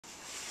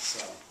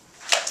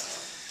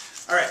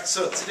All right,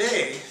 so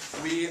today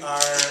we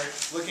are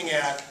looking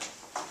at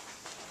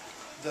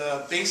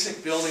the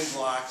basic building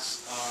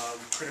blocks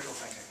of critical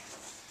thinking.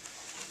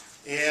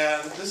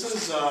 And this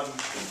is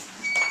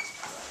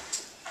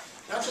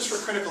not just for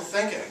critical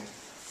thinking.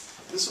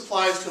 This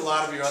applies to a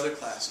lot of your other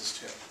classes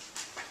too.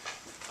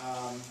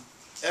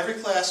 Every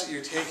class that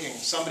you're taking,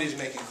 somebody's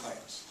making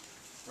claims,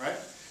 right?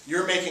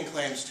 You're making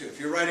claims too. If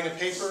you're writing a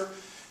paper,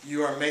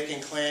 you are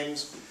making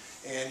claims,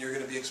 and you're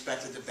going to be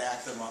expected to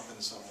back them up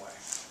in some way.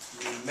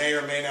 You may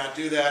or may not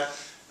do that.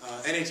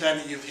 Anytime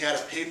that you've had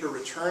a paper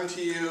returned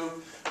to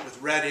you with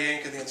red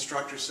ink and the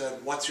instructor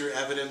said, what's your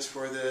evidence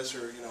for this,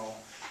 or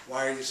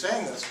why are you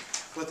saying this,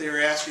 what they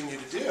were asking you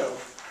to do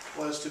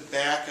was to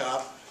back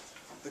up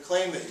the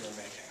claim that you were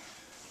making.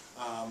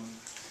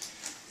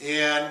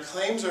 And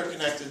claims are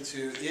connected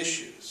to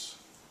issues.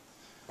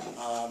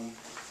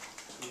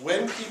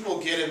 When people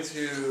get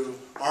into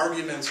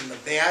arguments in the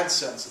bad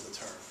sense of the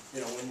term,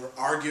 when we're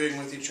arguing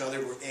with each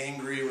other, we're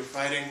angry, we're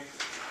fighting,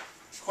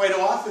 quite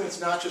often it's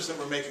not just that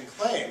we're making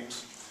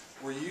claims,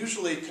 we're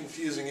usually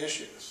confusing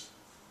issues.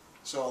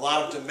 So a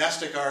lot of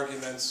domestic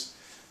arguments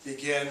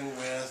begin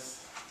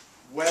with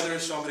whether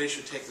somebody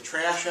should take the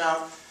trash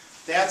out.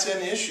 That's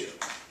an issue.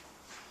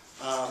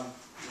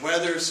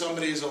 Whether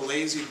somebody's a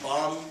lazy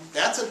bum,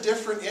 that's a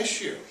different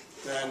issue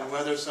than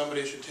whether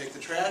somebody should take the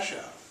trash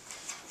out.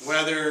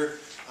 Whether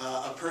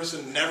a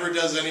person never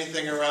does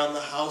anything around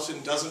the house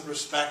and doesn't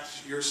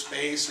respect your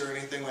space or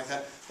anything like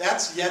that,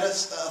 that's yet a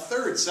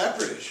third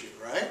separate issue,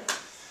 right?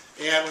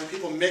 And when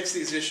people mix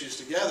these issues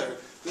together,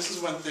 this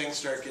is when things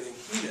start getting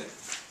heated.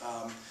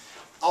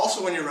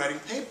 Also when you're writing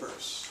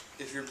papers,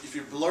 if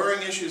you're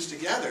blurring issues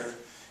together,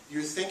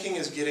 your thinking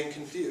is getting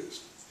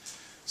confused.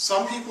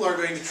 Some people are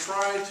going to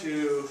try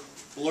to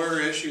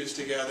blur issues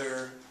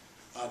together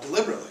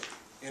deliberately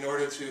in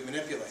order to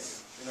manipulate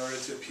you, in order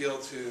to appeal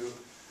to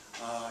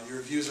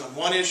your views on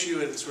one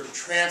issue and sort of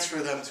transfer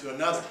them to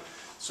another.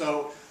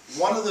 So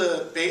one of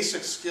the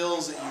basic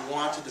skills that you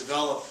want to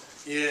develop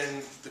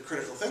in the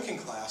critical thinking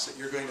class that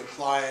you're going to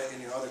apply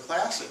in your other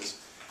classes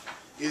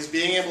is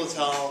being able to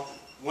tell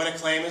when a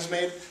claim is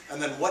made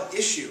and then what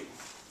issue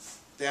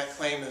that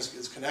claim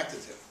is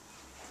connected to.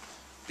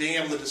 Being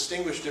able to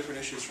distinguish different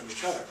issues from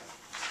each other.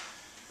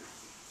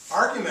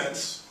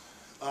 Arguments,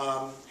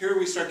 here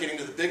we start getting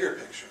to the bigger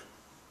picture.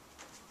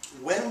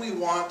 When we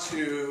want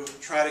to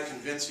try to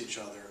convince each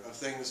other of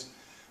things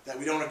that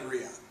we don't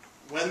agree on,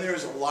 when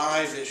there's a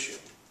live issue,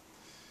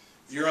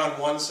 you're on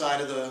one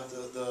side of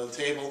the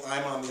table,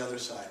 I'm on the other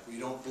side. We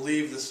don't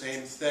believe the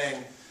same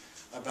thing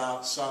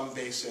about some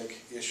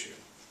basic issue.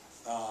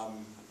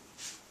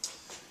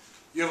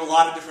 You have a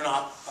lot of different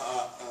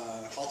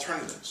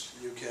alternatives.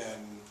 You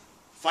can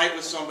fight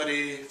with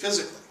somebody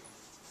physically,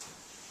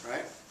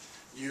 right?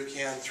 You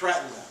can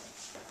threaten them.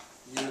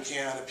 You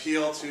can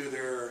appeal to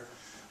their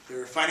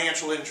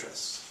financial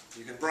interests.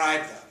 You can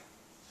bribe them.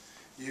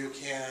 You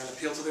can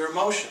appeal to their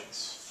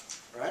emotions,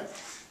 right?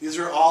 These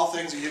are all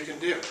things that you can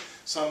do.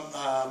 Some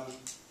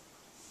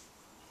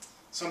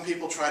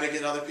people try to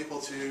get other people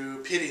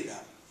to pity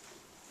them,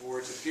 or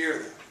to fear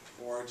them,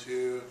 or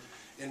to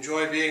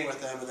enjoy being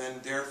with them, and then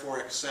therefore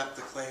accept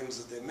the claims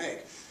that they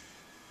make.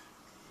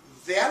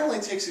 That only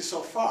takes you so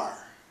far.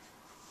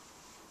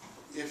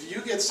 If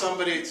you get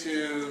somebody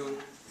to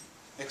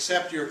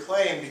accept your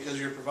claim because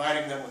you're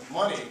providing them with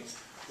money,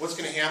 what's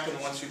going to happen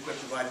once you quit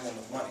providing them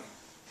with money?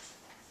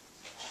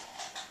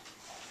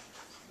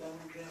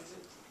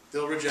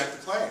 They'll reject the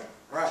claim,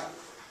 right.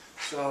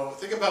 So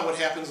think about what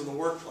happens in the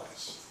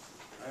workplace.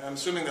 Right? I'm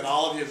assuming that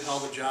all of you have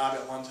held a job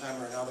at one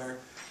time or another.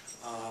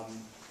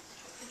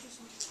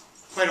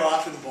 Quite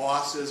often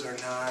bosses are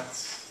not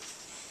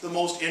the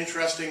most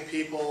interesting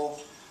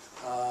people.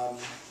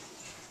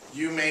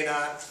 You may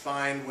not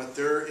find what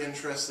they're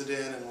interested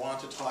in and want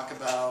to talk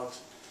about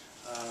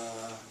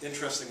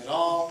interesting at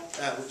all.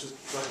 We'll just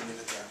go ahead and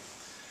leave it there.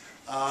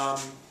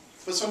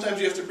 But sometimes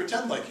you have to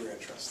pretend like you're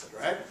interested,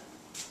 right?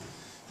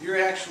 You're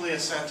actually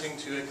assenting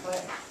to a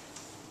claim.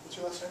 What's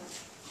your last name?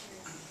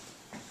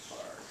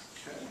 Clark.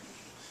 Okay.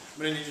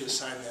 I'm going to need you to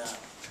sign that.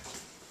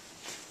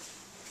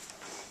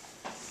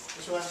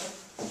 What's your last name?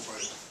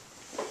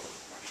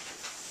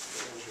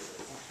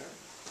 Okay.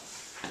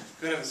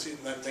 Go ahead and see,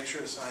 make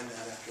sure to sign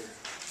that after.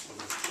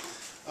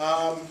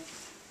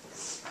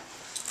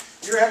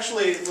 You're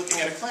actually looking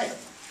at a claim.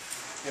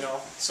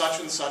 Such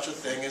and such a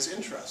thing is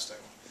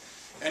interesting.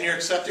 And you're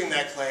accepting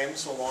that claim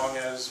so long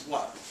as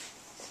what?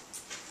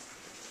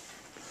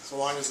 So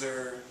long as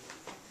they're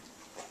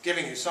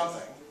giving you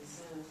something.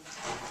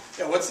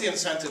 Yeah, what's the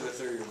incentive if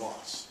they're your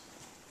boss?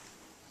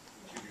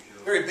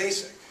 Very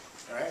basic,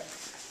 all right?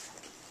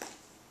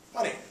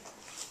 Money.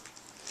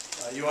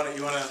 You want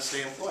to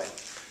stay employed.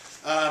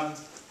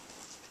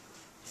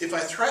 If I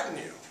threaten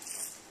you,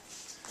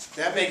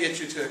 that may get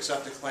you to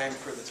accept a claim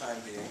for the time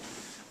being,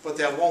 but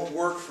that won't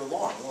work for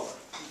long, will it?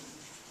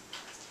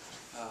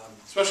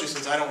 Especially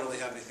since I don't really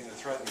have anything to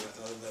threaten you with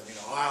other than,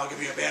 I'll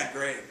give you a bad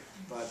grade.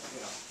 But,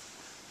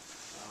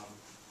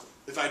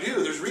 if I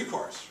do, there's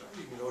recourse.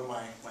 Right? You can go to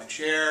my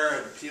chair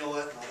and appeal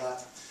it and all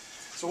that.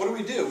 So what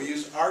do? We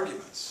use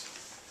arguments.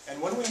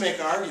 And when we make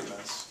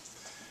arguments,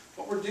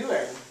 what we're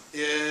doing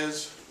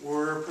is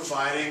we're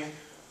providing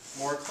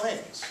more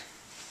claims.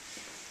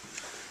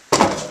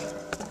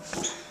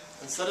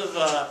 Instead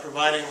of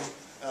providing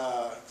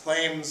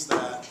claims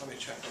that, let me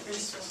check.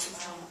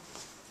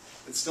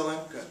 It's still in?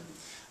 Good.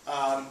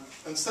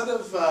 Instead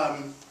of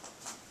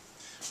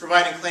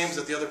providing claims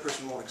that the other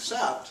person won't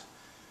accept,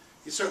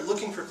 you start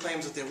looking for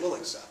claims that they will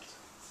accept.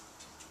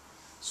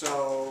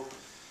 So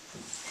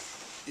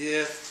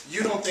if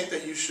you don't think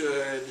that you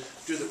should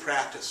do the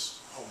practice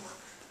homework,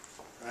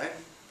 right?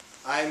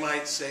 I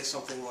might say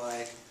something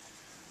like,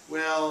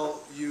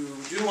 well, you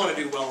do want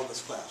to do well in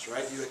this class,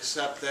 right? You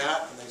accept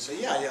that? And they say,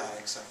 yeah, I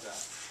accept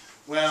that.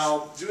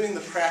 Well, doing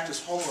the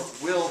practice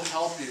homework will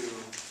help you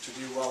to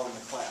do well in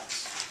the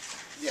class.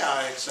 Yeah,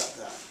 I accept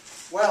that.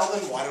 Well,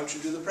 then why don't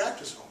you do the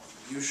practice homework?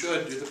 You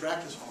should do the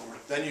practice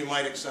homework. Then you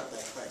might accept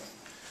that claim.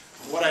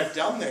 What I've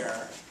done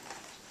there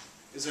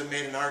is I've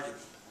made an argument.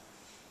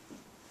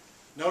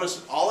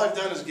 Notice all I've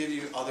done is give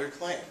you other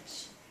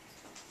claims.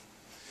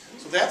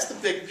 So that's the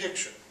big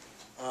picture.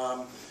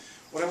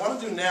 What I want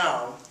to do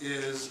now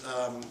is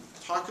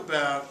talk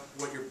about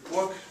what your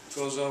book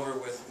goes over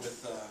with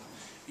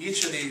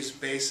each of these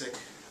basic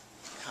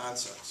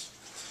concepts.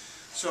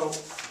 So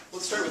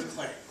let's start with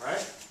claim,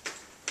 right?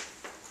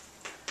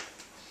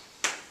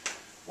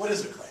 What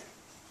is a claim?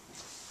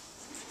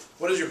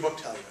 What does your book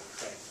tell you what a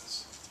claim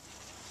is?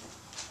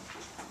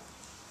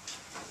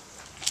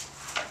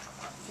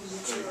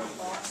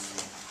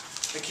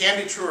 It can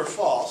be true or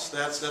false.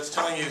 That's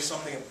telling you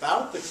something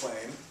about the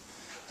claim.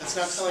 That's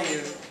not telling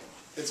you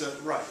it's a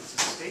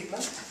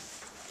statement.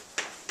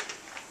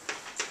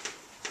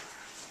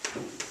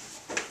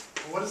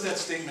 And what does that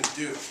statement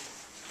do? It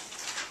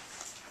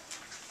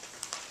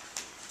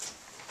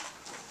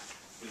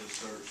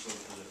asserts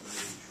something that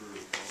may be true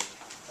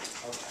or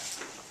false.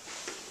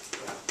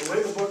 Okay. The way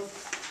the book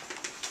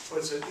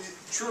puts it,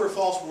 true or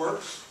false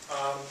works.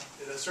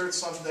 It asserts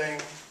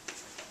something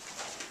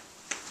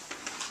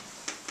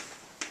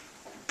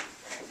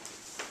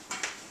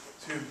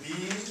to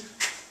be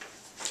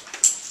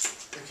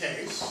the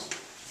case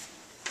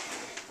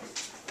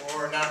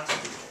or not to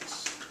be the case.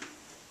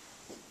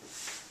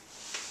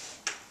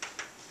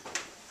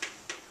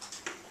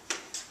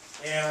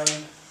 And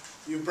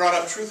you brought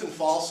up truth and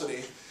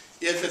falsity.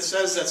 If it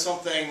says that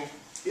something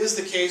is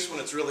the case when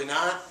it's really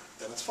not,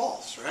 then it's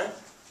false, right?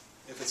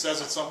 If it says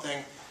that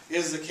something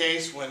is the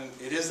case when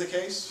it is the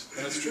case,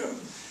 then it's true.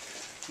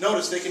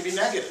 Notice they can be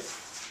negative.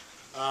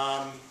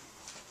 I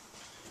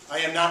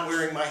am not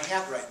wearing my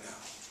hat right now.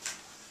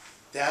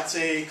 That's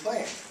a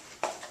claim.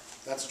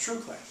 That's a true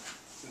claim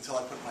until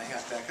I put my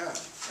hat back on,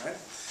 right?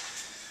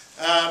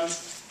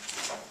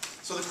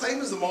 So the claim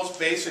is the most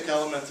basic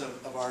element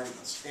of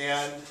arguments.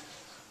 And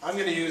I'm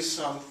going to use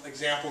some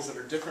examples that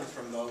are different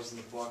from those in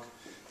the book,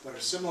 but are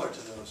similar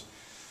to those.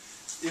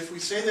 If we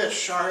say that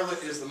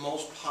Charlotte is the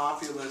most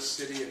populous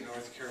city in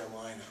North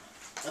Carolina,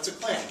 that's a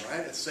claim,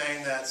 right? It's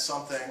saying that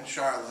something,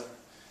 Charlotte,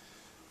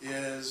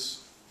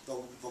 is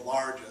the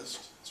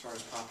largest, as far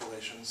as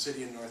population,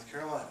 city in North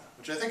Carolina,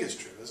 which I think is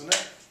true, isn't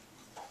it?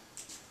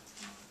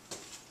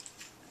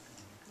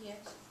 Yes.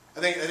 I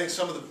think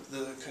some of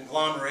the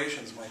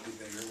conglomerations might be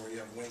bigger, where you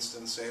have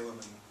Winston, Salem,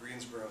 and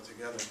Greensboro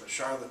together, but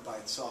Charlotte by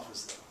itself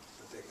is the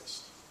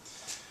biggest.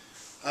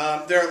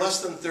 There are less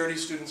than 30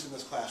 students in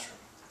this classroom.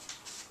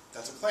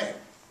 That's a claim,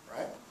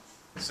 right?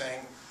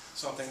 Saying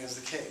something is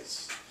the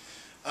case.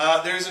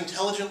 There's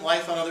intelligent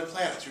life on other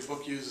planets. Your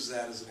book uses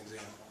that as an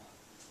example.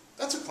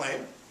 That's a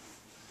claim.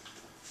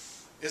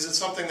 Is it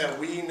something that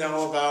we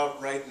know about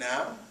right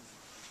now?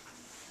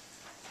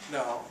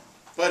 No.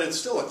 But it's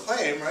still a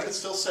claim, right? It's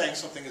still saying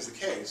something is the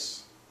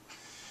case.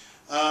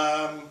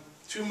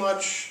 Too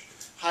much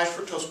high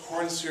fructose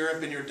corn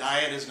syrup in your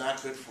diet is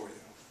not good for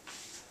you.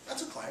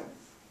 That's a claim.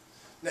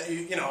 Now,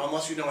 you know,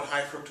 unless you know what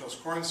high fructose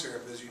corn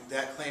syrup is,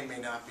 that claim may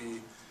not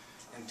be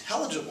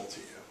intelligible to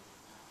you,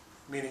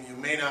 meaning you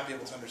may not be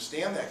able to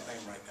understand that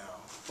claim right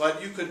now.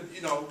 But you could,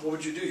 you know, what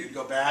would you do? You'd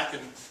go back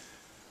and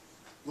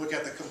look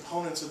at the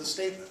components of the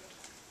statement.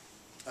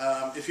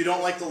 If you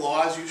don't like the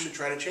laws, you should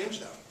try to change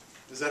them.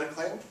 Is that a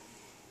claim?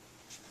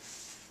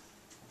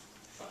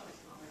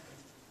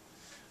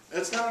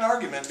 It's not an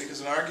argument,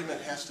 because an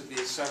argument has to be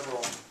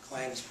several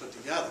claims put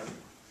together,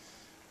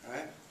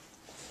 right?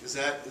 Is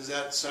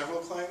that several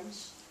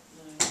claims?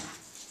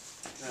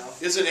 No.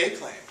 Is it a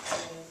claim?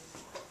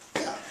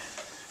 Yeah.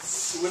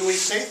 When we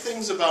say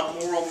things about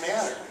moral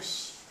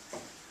matters,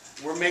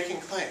 we're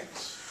making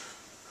claims.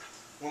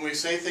 When we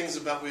say things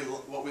about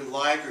what we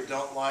like or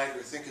don't like or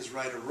think is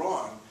right or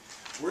wrong,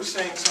 we're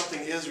saying something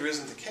is or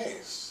isn't the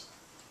case.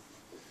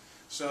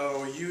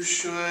 So you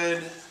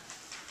should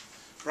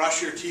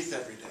brush your teeth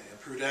every day, a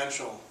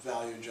prudential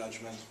value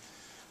judgment.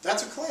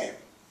 That's a claim.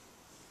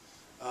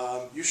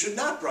 You should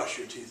not brush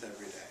your teeth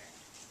every day.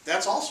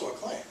 That's also a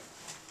claim.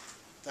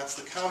 That's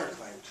the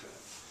counterclaim to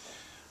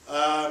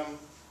it.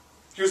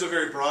 Here's a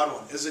very broad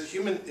one.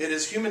 It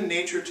is human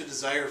nature to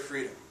desire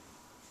freedom.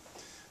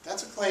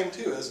 That's a claim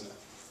too, isn't it?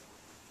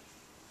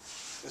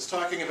 It's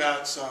talking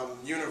about some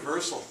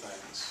universal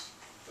things,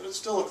 but it's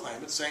still a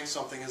claim. It's saying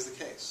something is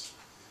the case.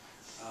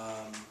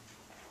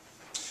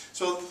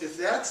 So if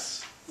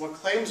that's what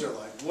claims are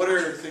like, what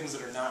are things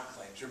that are not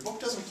claims? Your book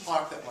doesn't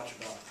talk that much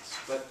about this,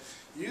 but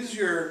use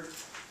your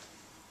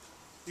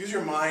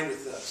mind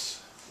with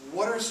this.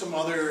 What are some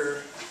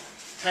other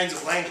kinds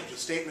of language? A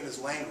statement is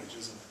language,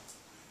 isn't it?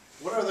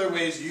 What are other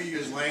ways you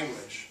use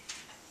language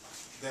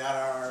that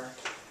are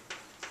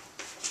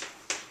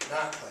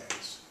not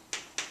claims?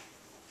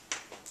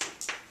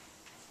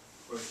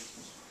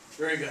 Questions?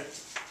 Very good.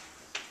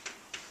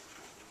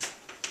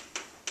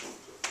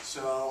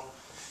 So,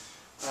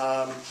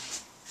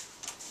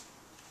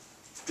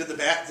 did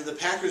the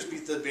Packers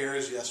beat the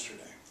Bears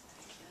yesterday?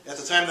 At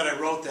the time that I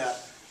wrote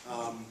that,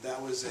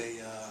 that was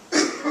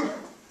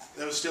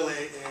still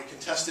a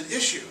contested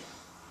issue.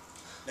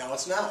 Now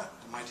it's not.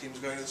 My team's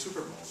going to the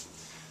Super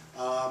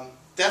Bowl.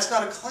 That's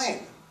not a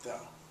claim,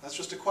 though. That's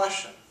just a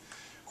question.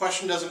 A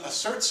question doesn't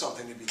assert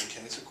something to be the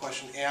case. A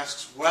question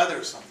asks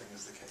whether something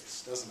is the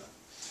case, doesn't it?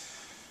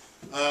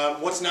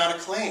 What's not a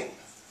claim?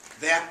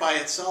 That by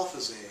itself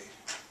is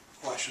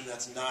a question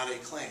that's not a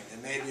claim.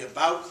 It may be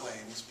about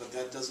claims, but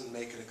that doesn't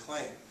make it a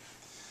claim.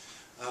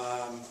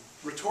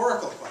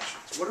 Rhetorical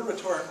questions. What are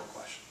rhetorical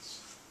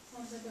questions?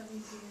 Ones that don't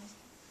need to be answered.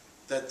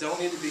 That don't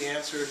need to be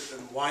answered,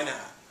 and why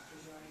not?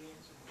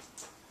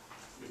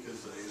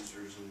 Because the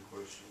answer is in the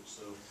question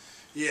itself.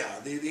 Yeah,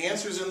 the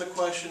answer's in the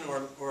question,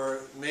 or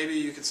maybe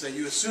you could say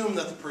you assume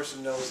that the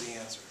person knows the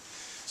answer.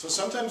 So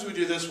sometimes we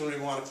do this when we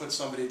want to put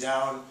somebody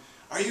down.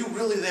 Are you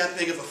really that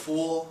big of a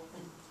fool?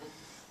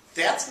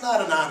 That's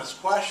not an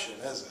honest question,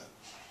 is it?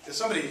 If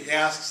somebody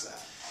asks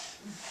that,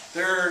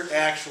 they're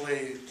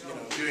actually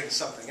doing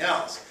something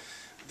else.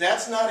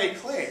 That's not a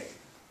claim.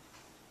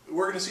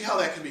 We're going to see how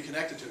that can be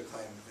connected to a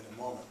claim in a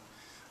moment.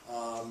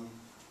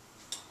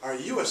 Are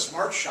you a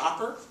smart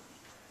shopper?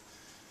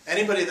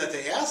 Anybody that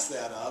they ask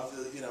that of,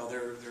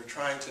 they're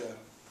trying to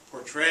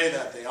portray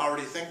that they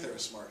already think they're a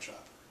smart shopper.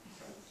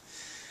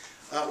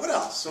 Right? What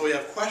else? So we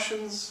have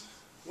questions.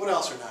 What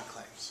else are not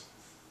claims?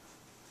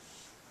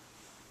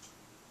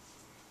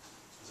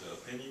 Is that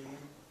opinion?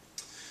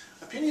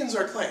 Opinions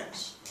are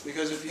claims,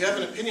 because if you have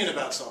an opinion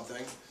about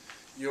something,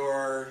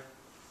 you're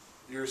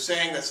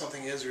saying that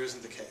something is or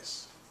isn't the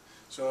case.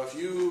 So if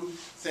you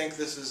think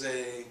this is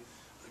a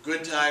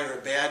good tie or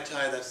a bad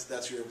tie,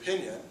 that's your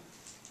opinion,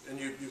 and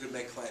you could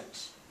make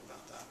claims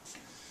about that.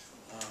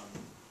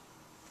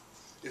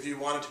 If you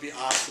wanted to be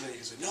obstinate, you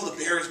could say, no, the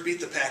Bears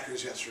beat the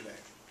Packers yesterday,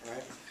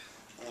 right?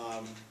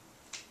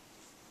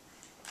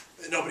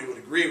 Nobody would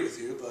agree with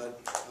you,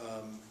 but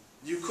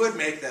you could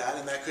make that,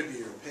 and that could be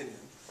your opinion,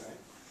 right?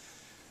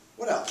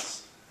 What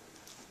else?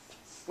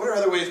 What are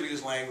other ways we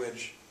use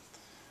language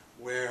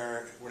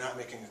where we're not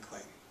making a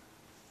claim?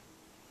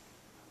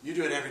 You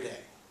do it every day,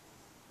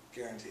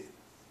 guaranteed.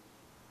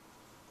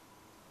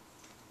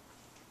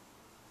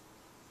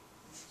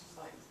 Just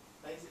like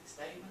basic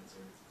statements,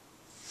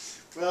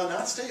 or? Well,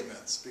 not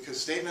statements,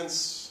 because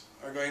statements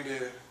are going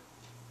to,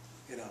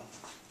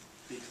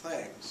 be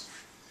claims.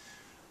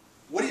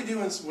 What do you do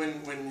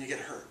when you get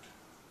hurt?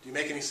 Do you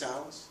make any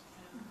sounds?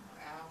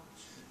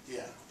 Ouch.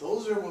 Yeah,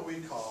 those are what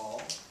we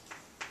call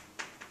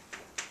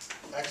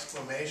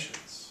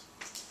exclamations.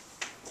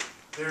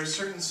 There are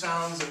certain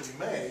sounds that we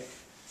make,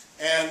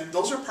 and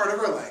those are part of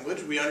our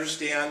language. We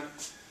understand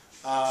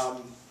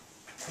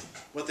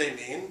what they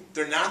mean.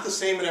 They're not the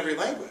same in every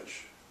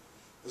language,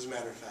 as a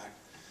matter of fact.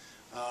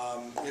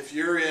 If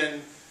you're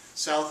in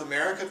South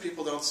America,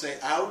 people don't say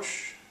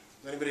ouch.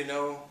 Does anybody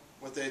know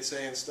what they'd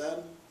say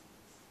instead?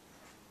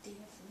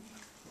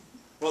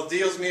 Well,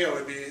 Dios mío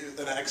would be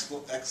an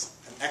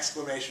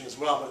exclamation as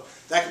well, but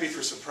that could be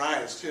for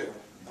surprise too.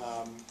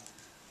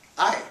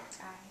 Aye,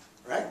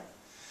 right?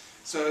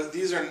 So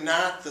these are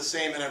not the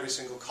same in every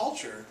single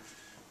culture,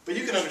 but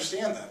you can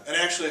understand them. And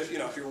actually, if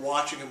you're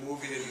watching a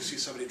movie and you see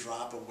somebody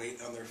drop a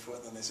weight on their foot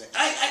and then they say,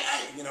 aye, aye,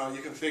 aye,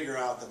 you can figure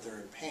out that they're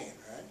in pain,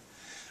 right?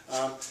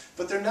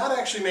 But they're not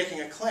actually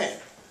making a claim.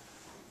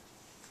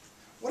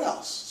 What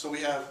else? So we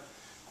have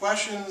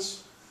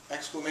questions,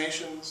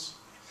 exclamations.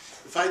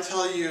 If I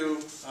tell you,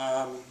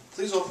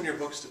 please open your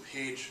books to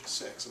page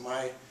 6, am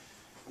I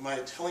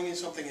telling you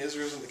something is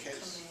or isn't the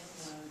case?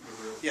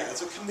 Yeah,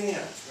 it's a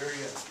command. Very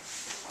good.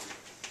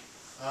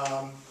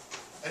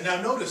 And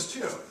now notice,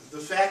 too, the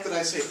fact that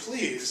I say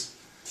please,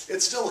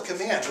 it's still a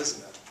command,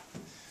 isn't it?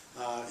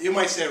 You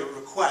might say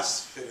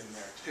requests fit in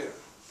there, too.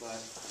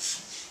 But,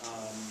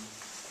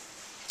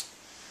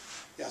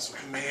 yeah, so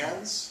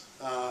commands.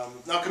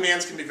 Now,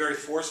 commands can be very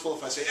forceful.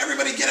 If I say,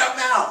 everybody get out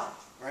now,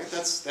 right?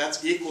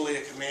 That's equally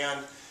a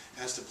command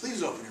as to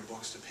please open your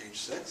books to page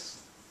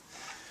 6.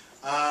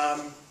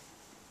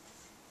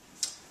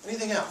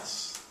 Anything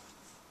else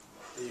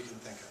that you can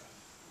think of?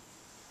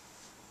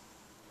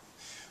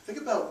 Think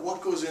about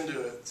what goes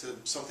into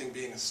something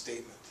being a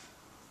statement.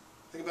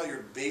 Think about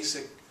your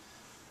basic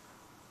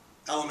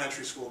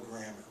elementary school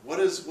grammar. What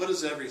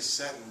does every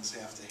sentence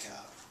have to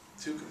have?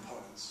 Two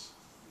components.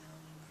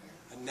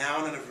 A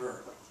noun and a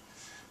verb.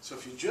 So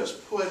if you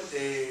just put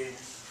a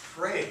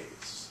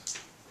phrase,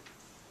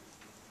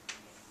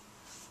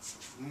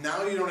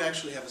 now you don't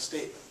actually have a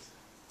statement.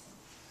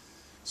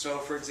 So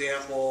for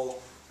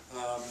example,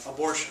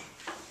 abortion.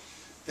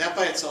 That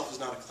by itself is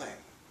not a claim.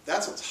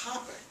 That's a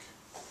topic.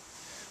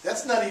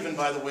 That's not even,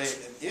 by the way,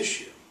 an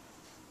issue.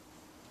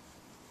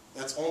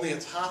 That's only a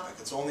topic.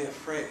 It's only a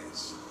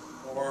phrase.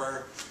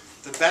 Or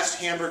the best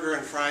hamburger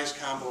and fries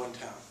combo in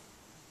town.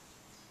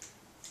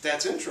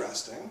 That's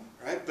interesting,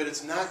 right? But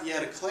it's not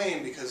yet a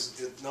claim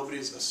because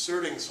nobody's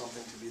asserting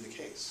something to be the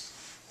case.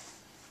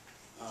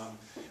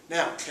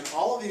 Now, can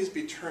all of these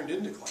be turned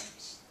into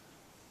claims?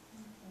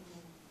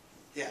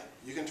 Yeah,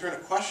 you can turn a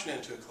question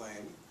into a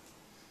claim,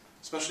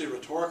 especially a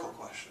rhetorical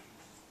question.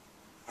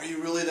 Are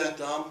you really that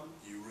dumb?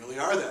 You really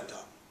are that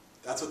dumb.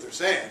 That's what they're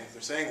saying, if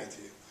they're saying that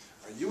to you.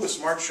 Are you a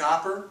smart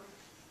shopper?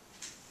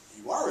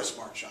 You are a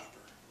smart shopper.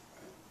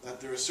 Right?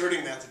 That they're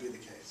asserting that to be the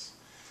case.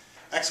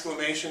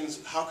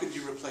 Exclamations, how could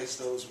you replace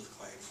those with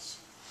claims?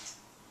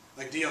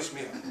 Like Dios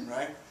mío,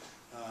 right?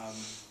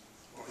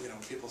 Or,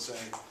 people say,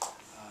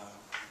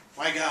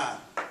 my God.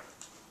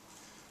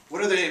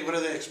 What are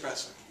they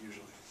expressing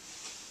usually?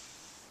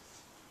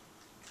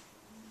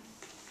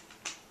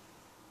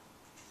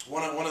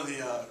 One of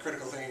the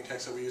critical thinking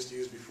texts that we used to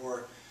use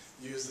before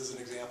used as an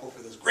example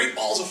for this, great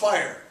balls of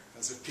fire,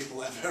 as if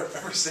people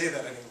ever say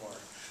that anymore.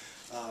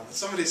 If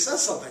somebody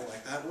says something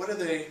like that, what are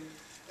they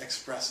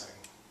expressing?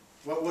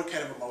 What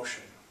kind of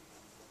emotion?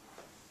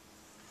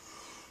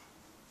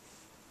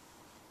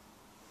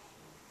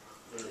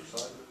 They're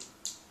excited.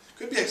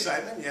 Could be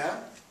excitement, yeah.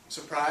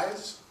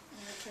 Surprise.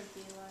 And it could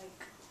be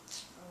like,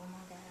 oh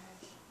my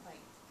gosh, like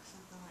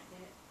something like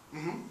that.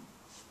 Mm-hmm.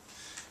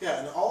 Yeah,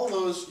 and all of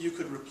those you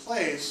could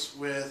replace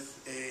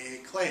with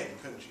a claim,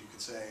 couldn't you? You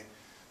could say,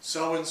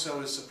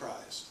 so-and-so is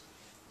surprised.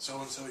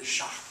 So-and-so is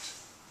shocked.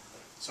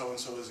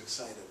 So-and-so is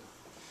excited.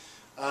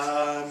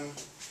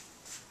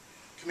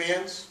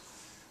 Commands,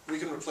 we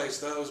can replace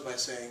those by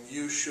saying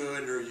you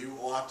should or you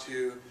ought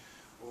to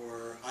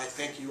or I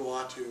think you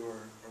ought to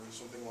or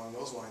something along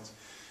those lines.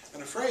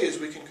 And a phrase,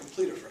 we can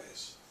complete a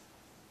phrase.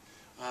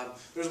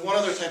 There's one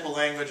other type of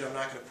language I'm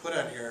not going to put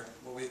on here,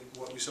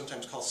 what we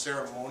sometimes call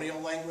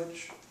ceremonial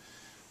language.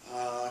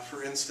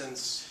 For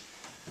instance,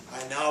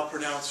 I now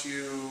pronounce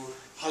you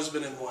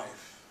husband and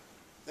wife.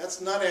 That's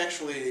not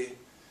actually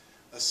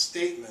a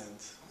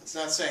statement. It's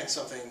not saying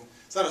something,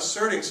 it's not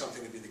asserting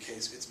something to be the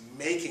case, it's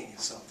making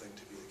something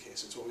to be the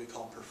case. It's what we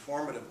call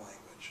performative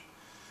language.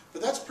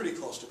 But that's pretty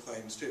close to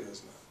claims too,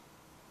 isn't it?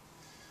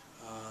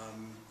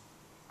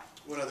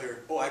 What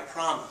other, I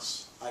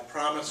promise. I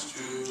promise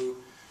to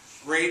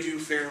grade you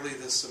fairly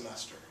this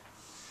semester.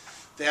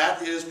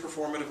 That is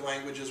performative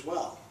language as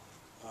well.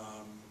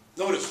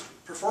 Notice,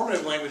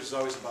 performative language is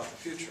always about the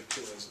future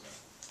too, isn't it?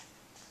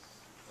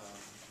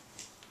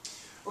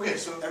 Okay,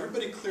 so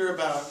everybody clear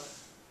about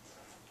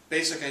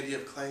basic idea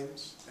of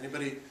claims?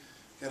 Anybody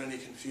got any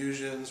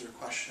confusions or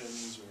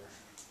questions?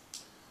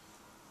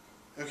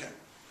 Okay,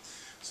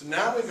 so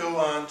now we go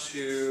on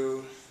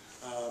to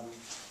a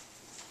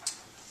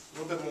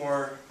little bit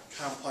more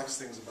complex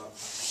things about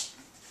claims.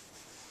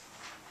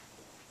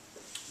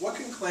 What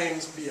can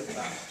claims be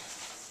about?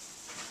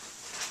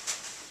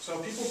 So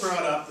people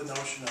brought up the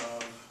notion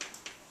of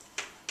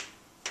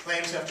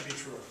claims have to be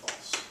true or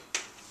false.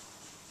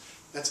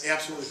 That's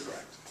absolutely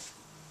correct.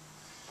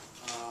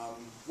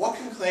 What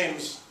can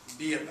claims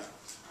be about?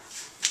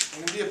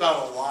 It can be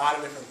about a lot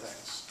of different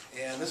things.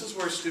 And this is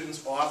where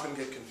students often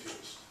get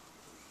confused.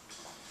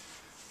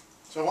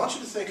 So I want you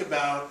to think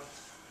about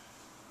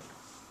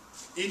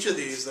each of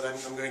these that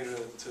I'm going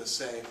to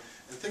say,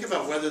 and think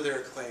about whether they're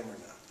a claim or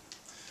not.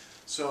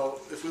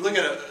 So if we look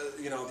at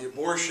the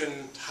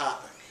abortion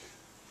topic,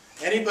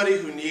 anybody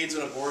who needs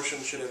an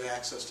abortion should have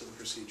access to the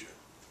procedure.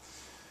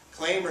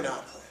 Claim or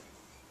not claim?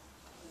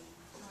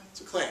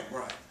 It's a claim,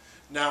 right.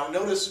 Now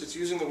notice it's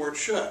using the word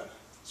should.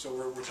 So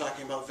we're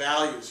talking about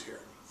values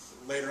here.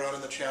 Later on in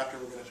the chapter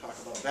we're going to talk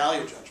about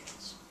value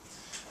judgments.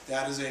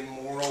 That is a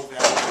moral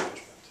value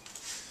judgment.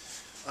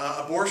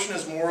 Abortion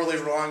is morally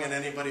wrong and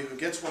anybody who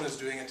gets one is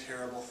doing a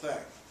terrible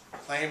thing.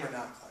 Claim or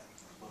not claim?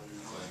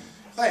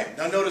 Claim.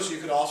 Now notice you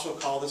could also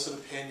call this an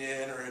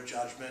opinion or a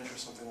judgment or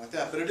something like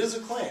that, but it is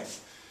a claim.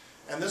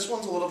 And this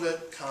one's a little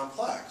bit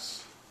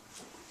complex.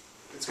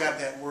 It's got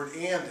that word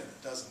and in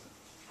it, doesn't it?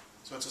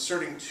 So it's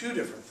asserting two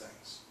different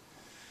things.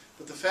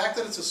 But the fact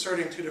that it's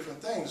asserting two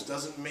different things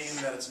doesn't mean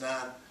that it's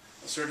not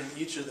asserting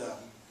each of them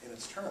in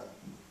its turn.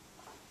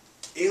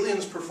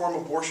 Aliens perform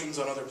abortions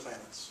on other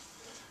planets.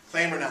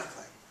 Claim or not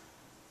claim?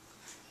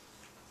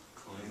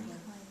 Claim.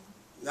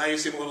 Now you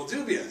seem a little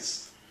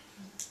dubious.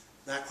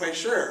 Not quite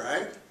sure,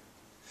 right?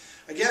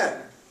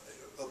 Again,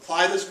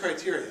 apply this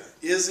criteria.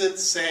 Is it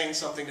saying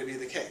something to be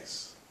the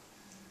case?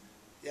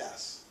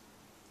 Yes.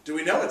 Do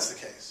we know it's the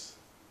case?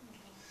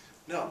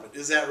 No, but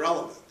is that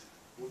relevant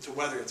to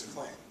whether it's a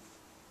claim?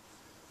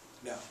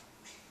 No.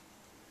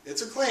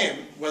 It's a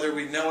claim whether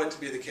we know it to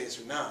be the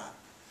case or not.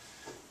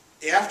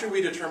 after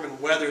we determine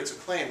whether it's a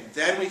claim,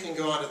 then we can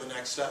go on to the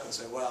next step and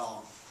say,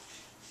 well,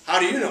 how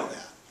do you know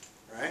that,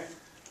 right?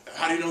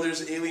 How do you know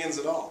there's aliens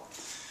at all?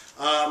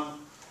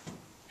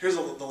 Here's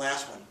the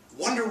last one.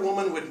 Wonder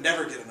Woman would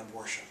never get an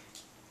abortion.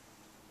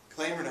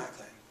 Claim or not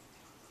claim?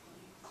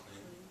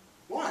 Claim.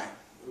 Why?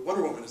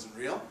 Wonder Woman isn't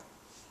real.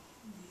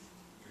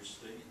 You're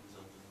stating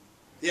something.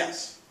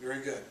 Yes,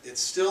 very good.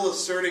 It's still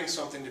asserting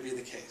something to be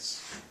the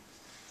case.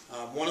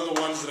 One of the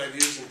ones that I've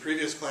used in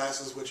previous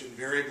classes, which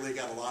invariably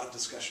got a lot of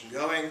discussion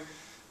going,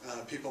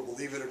 people,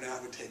 believe it or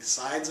not, would take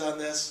sides on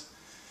this.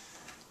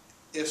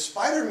 If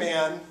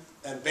Spider-Man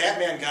and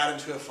Batman got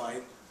into a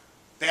fight,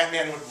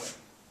 Batman would win.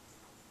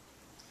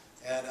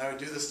 And I would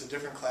do this to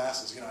different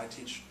classes. You know, I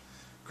teach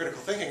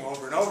critical thinking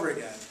over and over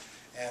again.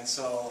 And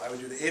so I would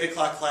do the 8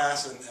 o'clock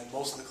class, and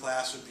most of the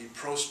class would be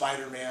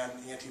pro-Spider-Man,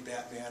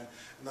 anti-Batman.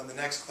 And then the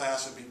next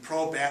class would be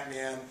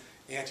pro-Batman,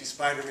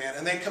 anti-Spider-Man.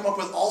 And they'd come up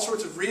with all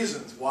sorts of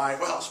reasons why,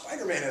 well,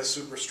 Spider-Man has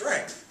super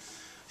strength.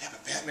 Yeah,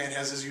 but Batman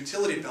has his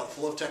utility belt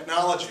full of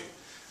technology.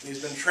 And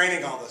he's been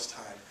training all this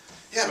time.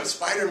 Yeah, but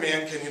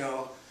Spider-Man can,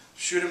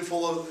 shoot him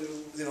full of,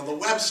 the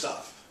web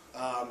stuff.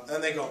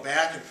 And they go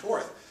back and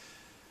forth.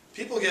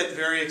 People get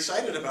very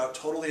excited about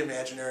totally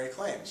imaginary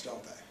claims,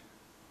 don't they?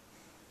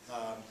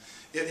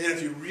 And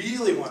if you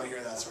really want to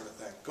hear that sort of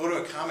thing, go to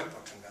a comic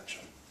book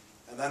convention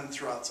and then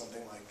throw out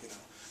something like,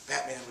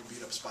 Batman would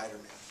beat up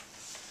Spider-Man.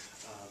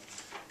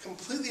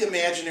 Completely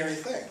imaginary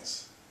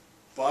things,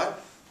 but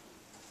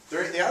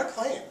they are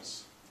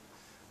claims.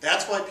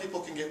 That's why people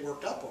can get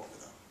worked up over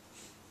them,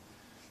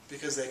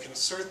 because they can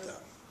assert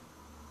them.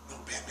 No,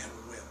 Batman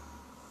would win.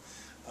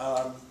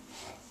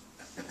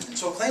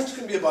 So claims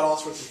can be about all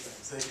sorts of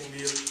things. They can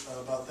be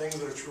about things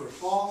that are true or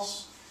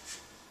false.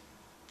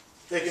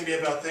 They can be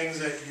about things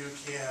that you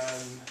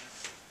can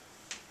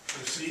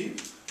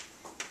perceive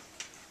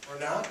or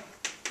not.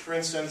 For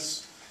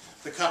instance,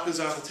 the cup is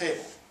on the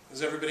table.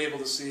 Is everybody able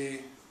to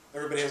see?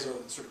 Everybody has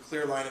a sort of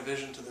clear line of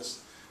vision to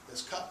this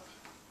cup.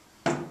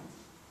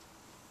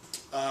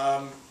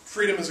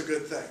 Freedom is a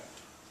good thing.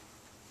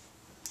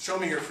 Show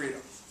me your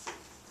freedom.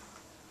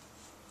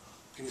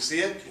 Can you see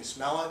it? Can you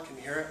smell it? Can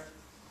you hear it?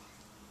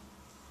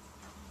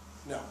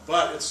 No,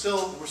 but we're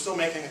still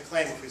making a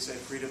claim if we say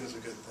freedom is a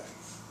good thing.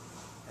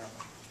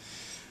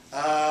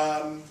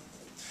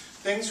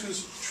 Things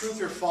whose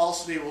truth or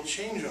falsity will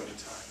change over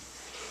time.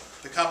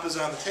 The cup is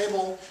on the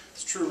table.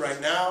 It's true right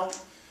now.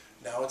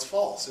 Now it's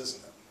false,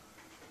 isn't it?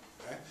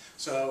 Okay?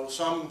 So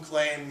some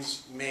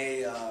claims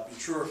may be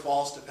true or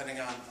false depending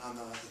on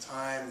the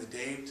time, the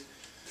date,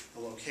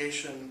 the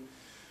location.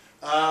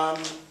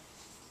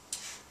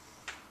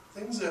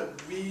 Things that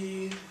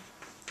we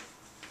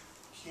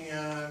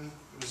can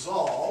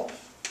resolve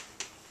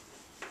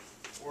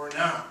or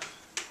not.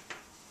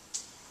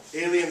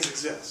 Aliens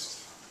exist.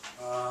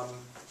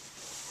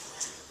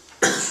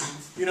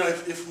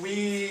 If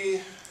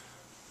we,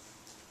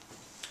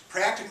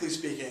 practically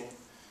speaking,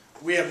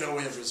 we have no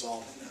way of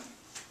resolving them.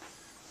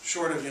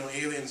 Short of,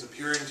 aliens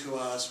appearing to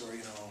us, or,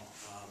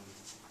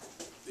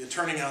 it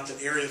turning out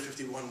that Area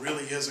 51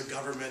 really is a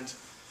government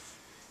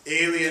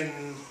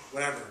alien,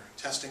 whatever,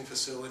 testing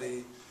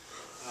facility.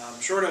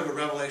 Short of a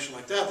revelation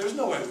like that, there's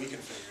no way we can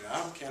figure it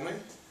out, can we?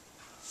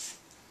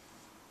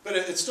 But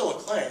it's still a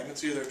claim.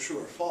 It's either true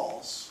or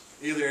false.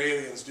 Either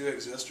aliens do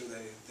exist or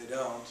they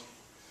don't.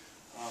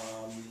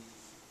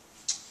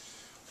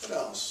 What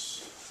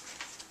else?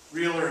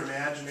 Real or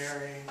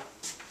imaginary?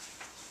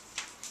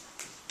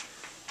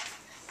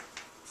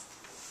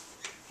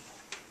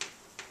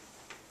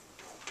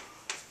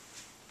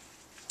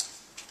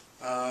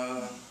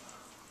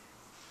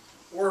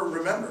 Or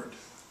remembered.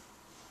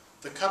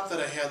 The cup that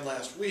I had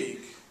last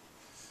week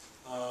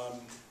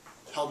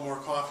held more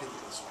coffee than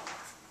this one.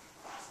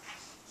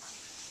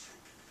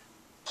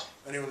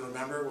 Anyone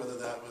remember whether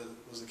that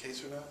was the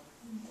case or not?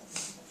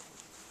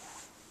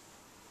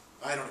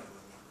 I don't even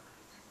remember.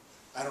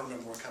 I don't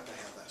remember what cup I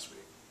had last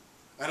week.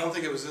 I don't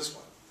think it was this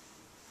one.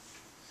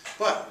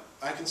 But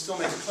I can still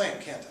make a claim,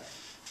 can't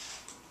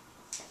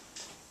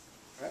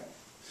I? Right?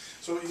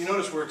 So you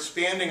notice we're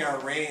expanding our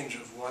range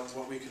of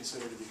what we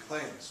consider to be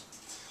claims.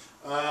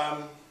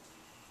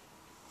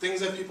 Things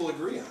that people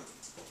agree on.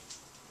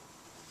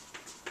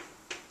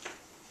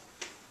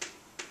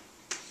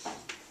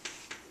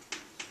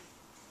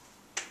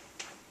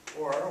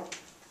 Or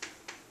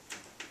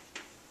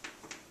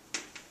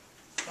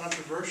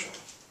controversial.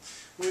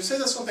 When we say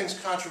that something's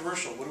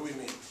controversial, what do we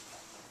mean?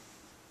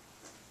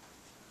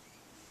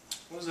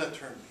 What does that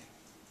term mean?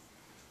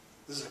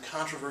 This is a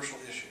controversial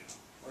issue.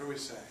 What are we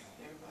saying?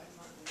 Everybody's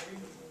not in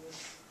agreement with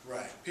it.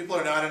 Right. People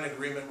are not in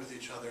agreement with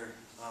each other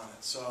on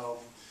it. So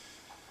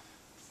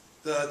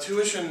the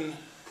tuition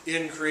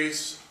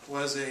increase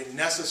was a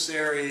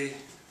necessary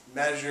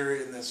measure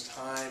in this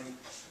time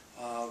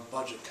of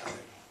budget cutting.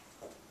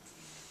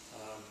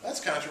 That's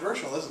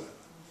controversial, isn't it?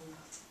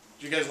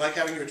 Do you guys like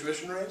having your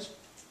tuition raised?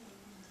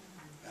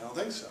 I don't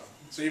think so.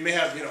 So you may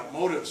have,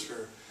 motives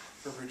for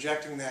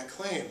rejecting that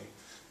claim.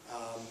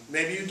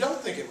 Maybe you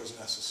don't think it was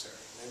necessary.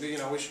 Maybe,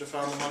 we should have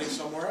found the money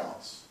somewhere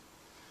else.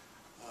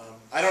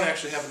 I don't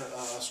actually have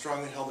a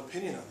strongly held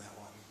opinion on that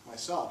one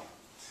myself,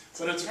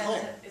 but it's a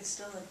claim. It's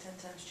still like 10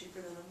 times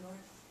cheaper than up north?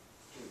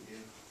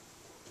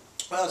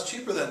 Well, it's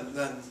cheaper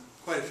than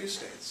quite a few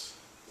states.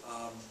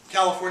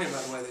 California,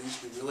 by the way, that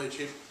used to be really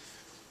cheap,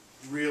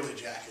 really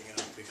jacking it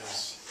up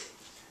because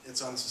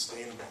it's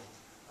unsustainable.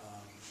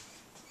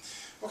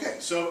 Okay,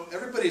 so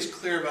everybody's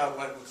clear about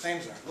what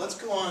claims are. Let's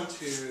go on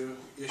to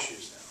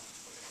issues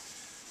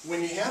now.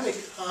 When you have a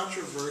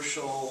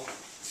controversial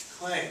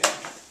claim,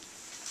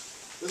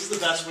 this is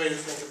the best way to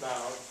think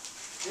about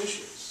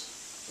issues.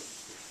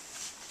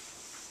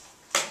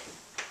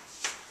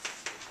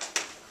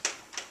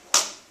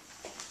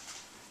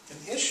 An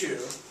issue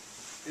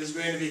is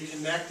going to be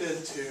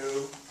connected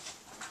to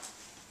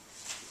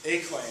a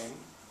claim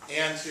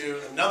and to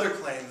another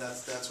claim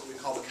that's what we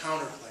call the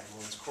counterclaim,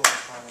 or its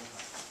corresponding claim.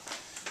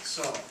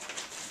 So,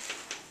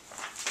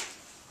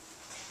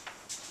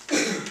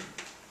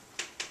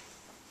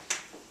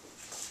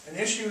 an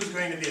issue is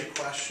going to be a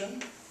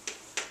question,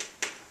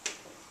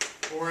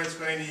 or it's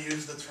going to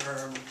use the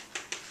term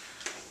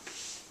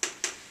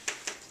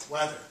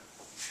whether.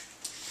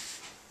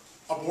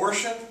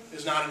 Abortion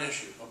is not an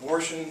issue.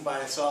 Abortion by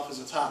itself is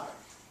a topic.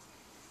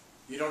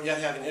 You don't yet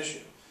have an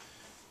issue.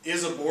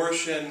 Is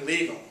abortion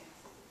legal?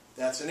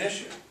 That's an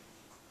issue.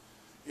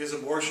 Is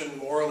abortion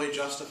morally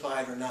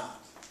justified or not?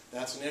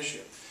 That's an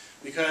issue.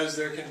 Because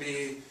there can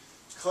be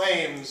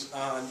claims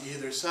on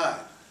either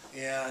side.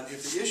 And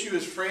if the issue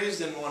is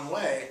phrased in one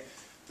way,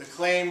 the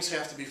claims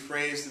have to be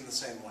phrased in the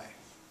same way.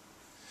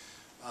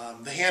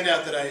 The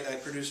handout that I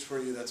produced for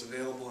you that's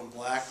available in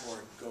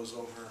Blackboard goes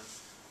over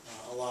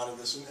a lot of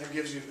this and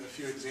gives you a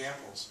few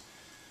examples.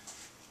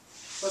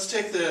 Let's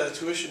take the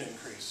tuition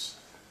increase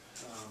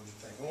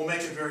thing, and we'll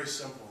make it very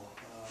simple.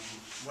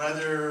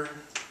 Whether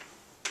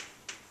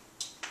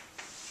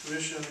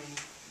tuition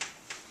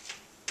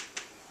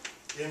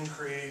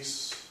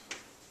increase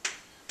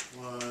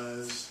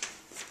was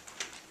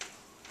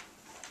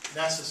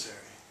necessary.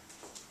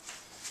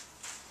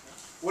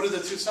 What are the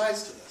two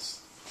sides to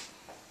this?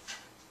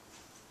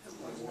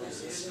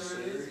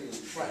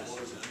 Right.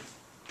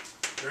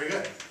 Very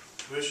good.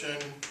 Tuition,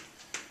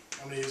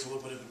 I'm going to use a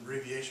little bit of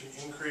abbreviation,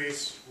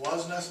 increase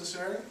was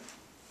necessary.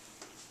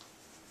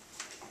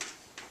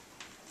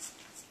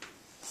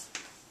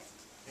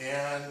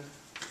 And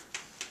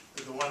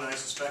the one I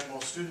suspect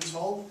most students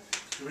hold,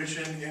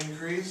 tuition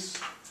increase,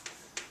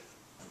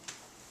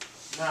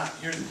 not,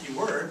 here's the key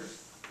word,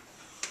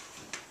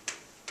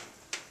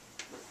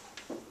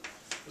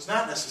 was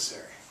not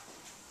necessary.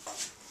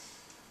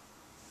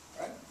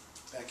 Right?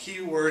 That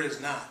key word is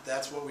not.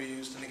 That's what we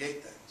use to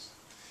negate things.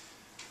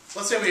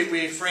 Let's say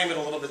we frame it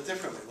a little bit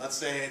differently. Let's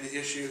say the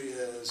issue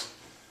is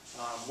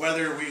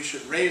whether we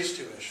should raise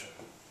tuition.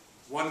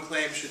 One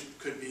claim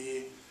could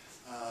be,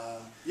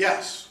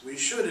 yes, we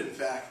should in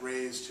fact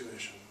raise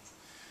tuition.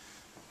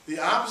 The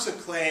opposite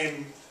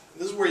claim,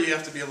 this is where you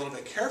have to be a little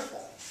bit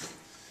careful.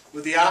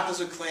 Would the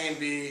opposite claim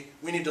be,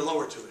 we need to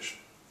lower tuition?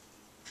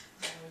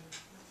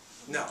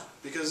 No,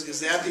 because is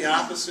that the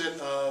opposite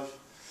of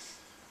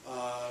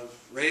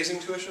raising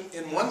tuition?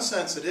 In one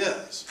sense it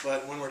is,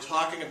 but when we're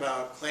talking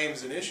about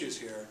claims and issues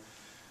here,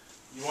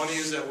 you want to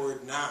use that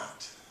word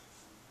not.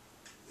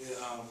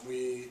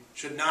 We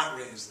should not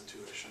raise the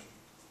tuition.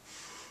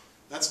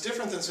 That's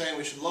different than saying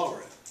we should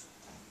lower it.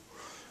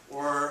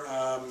 Or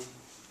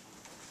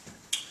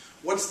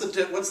what's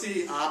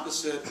the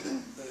opposite,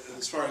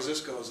 as far as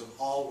this goes, of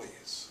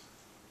always?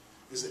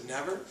 Is it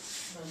never?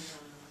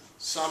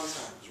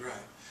 Sometimes,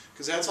 right.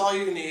 Because that's all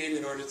you need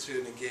in order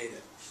to negate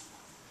it.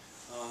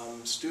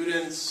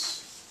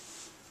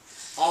 Students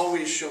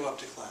always show up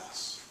to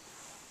class.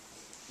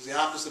 Is the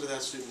opposite of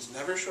that students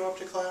never show up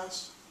to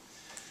class?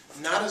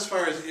 Not as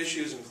far as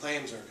issues and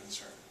claims are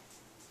concerned.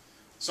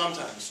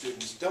 Sometimes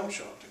students don't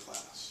show up to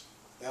class.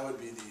 That would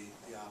be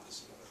the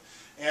opposite of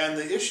it. And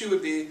the issue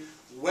would be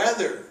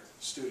whether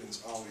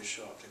students always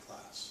show up to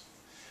class.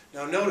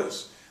 Now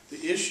notice,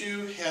 the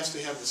issue has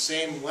to have the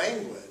same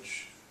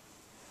language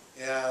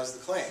as the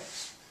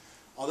claims.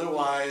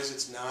 Otherwise,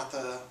 it's not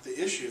the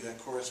issue that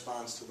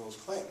corresponds to those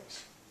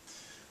claims.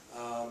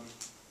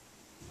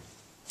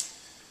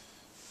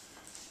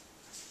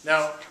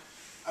 Now,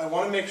 I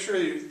want to make sure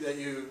that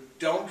you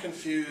don't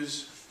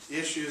confuse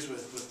issues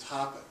with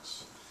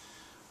topics.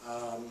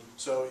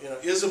 So,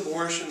 is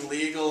abortion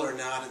legal or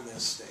not in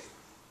this state?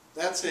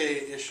 That's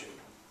a issue,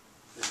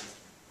 isn't it?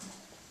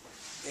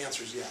 The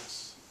answer is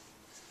yes.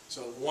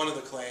 So one of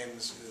the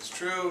claims is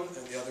true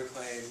and the other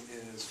claim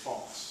is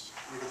false.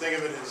 You can think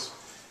of it as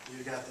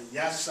you've got the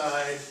yes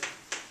side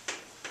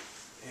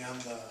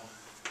and the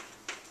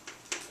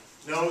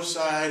no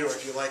side, or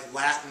if you like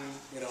Latin,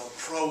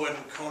 pro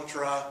and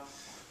contra.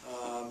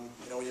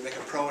 When you make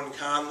a pro and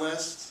con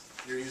list,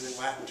 you're using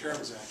Latin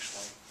terms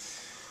actually.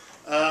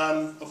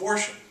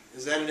 Abortion,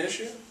 is that an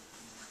issue?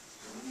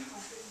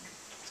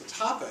 It's a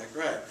topic,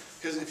 right.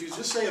 Because if you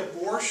just say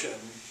abortion,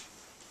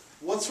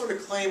 what sort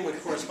of claim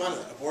would correspond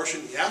to that?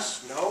 Abortion,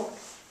 yes, no?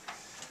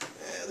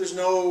 There's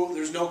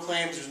no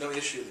claims, there's no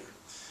issue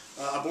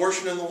there.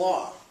 Abortion in the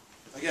law,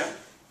 again,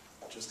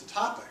 just a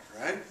topic,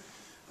 right?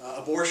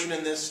 Abortion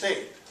in this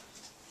state.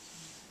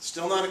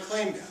 Still not a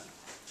claim yet.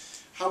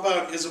 How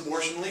about, is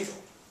abortion legal?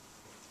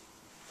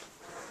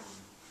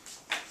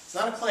 It's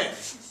not a claim.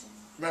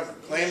 Remember,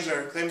 claims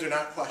are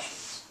not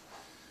questions.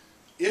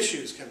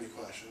 Issues can be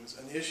questions,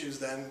 and issues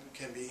then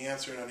can be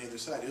answered on either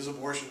side. Is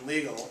abortion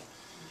legal?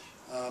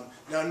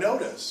 Now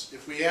notice,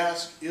 if we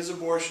ask, is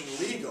abortion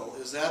legal,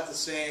 is that the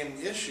same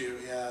issue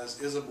as,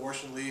 is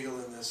abortion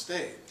legal in this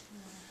state?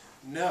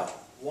 No.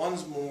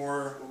 One's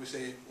more, what we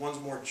say, one's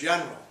more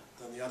general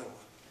than the other one.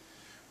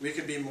 We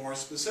could be more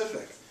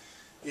specific.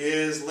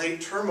 Is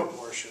late-term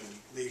abortion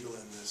legal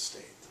in this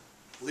state?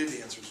 I believe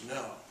the answer is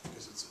no,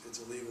 because it's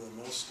illegal in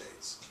most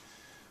states.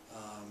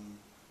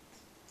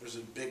 There's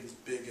a big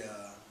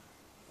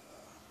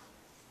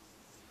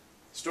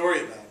story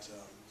about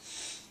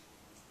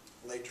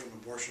late-term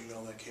abortion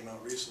bill that came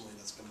out recently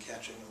that's been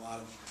catching a lot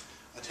of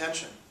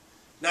attention.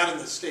 Not in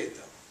this state,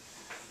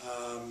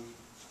 though.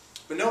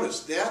 But notice,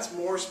 that's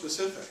more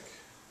specific.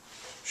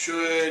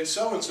 Should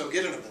so-and-so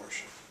get an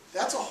abortion?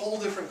 That's a whole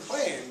different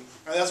claim,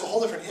 or that's a whole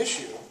different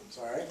issue.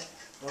 Sorry.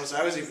 Notice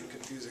I was even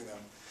confusing them.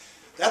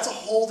 That's a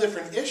whole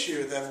different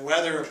issue than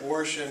whether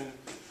abortion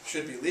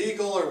should be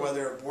legal or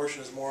whether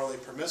abortion is morally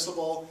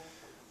permissible.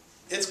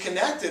 It's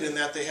connected in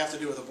that they have to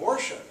do with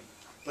abortion,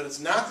 but it's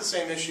not the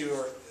same issue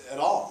at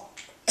all.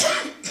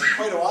 And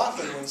quite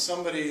often when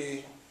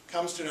somebody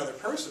comes to another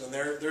person and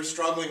they're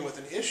struggling with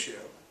an issue,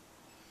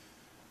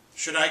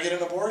 should I get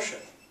an abortion?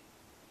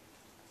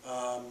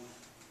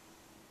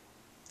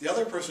 The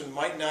other person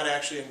might not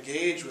actually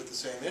engage with the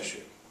same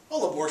issue.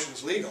 Well,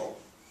 abortion's legal.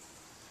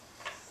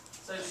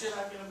 So should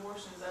I get an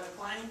abortion? Is that a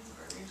claim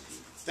or an issue?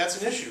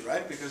 That's an issue,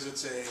 right? Because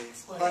it's a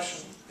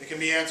question. It can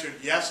be answered,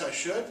 yes, I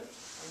should.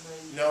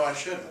 No, I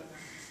shouldn't.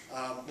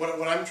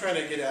 What I'm trying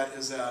to get at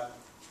is that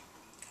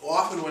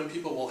often when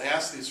people will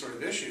ask these sort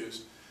of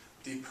issues,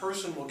 the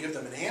person will give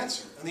them an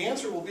answer. And the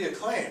answer will be a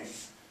claim,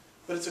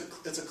 but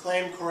it's a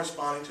claim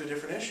corresponding to a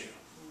different issue.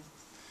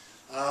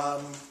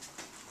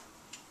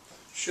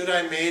 Should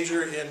I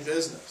major in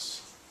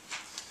business?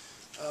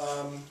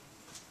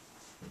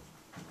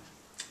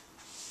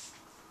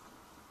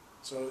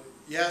 So,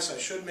 yes, I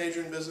should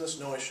major in business.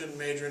 No, I shouldn't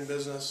major in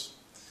business.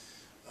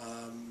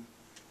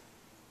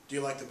 Do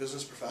you like the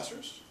business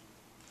professors?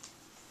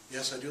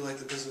 Yes, I do like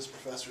the business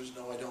professors.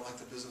 No, I don't like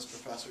the business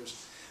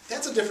professors.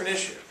 That's a different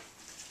issue.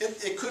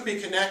 It could be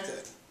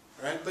connected,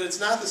 right? But it's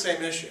not the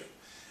same issue.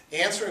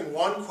 Answering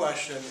one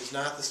question is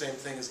not the same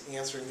thing as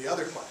answering the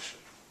other question.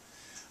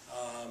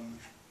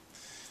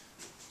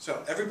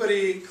 So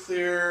everybody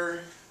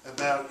clear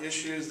about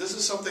issues? This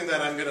is something that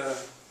I'm going to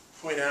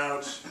point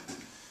out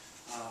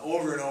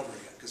over and over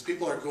again, because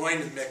people are going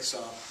to mix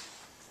up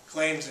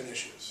claims and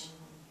issues.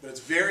 But it's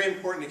very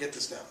important to get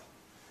this down.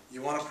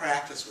 You want to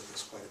practice with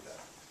this quite a bit.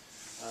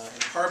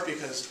 In part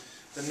because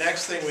the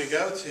next thing we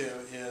go to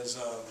is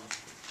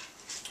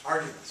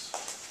arguments.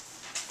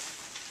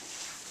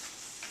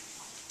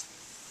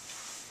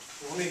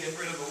 So let me get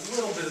rid of a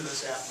little bit of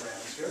this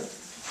apparatus here.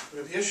 We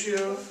have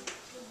issue.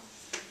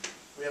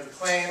 We have a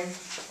claim.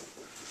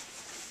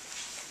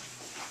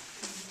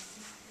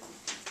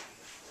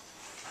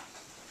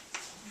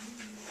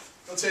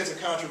 Let's say it's a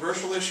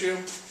controversial issue.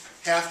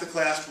 Half the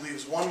class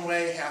believes one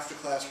way, half the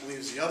class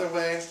believes the other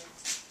way.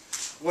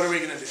 What are we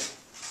going to do?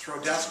 Throw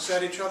desks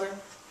at each other?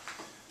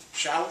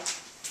 Shout?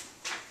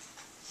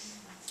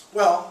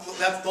 Well,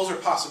 those are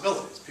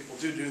possibilities. People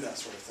do that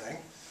sort of thing.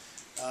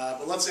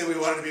 But let's say we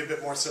wanted to be a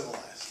bit more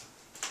civilized.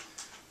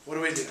 What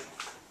do?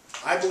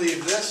 I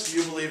believe this,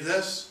 you believe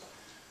this.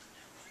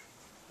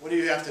 What do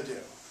you have to do?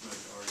 Like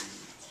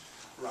arguments.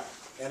 Right.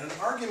 And an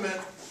argument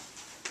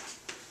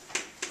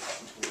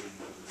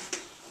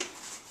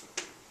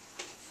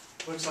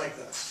looks like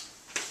this.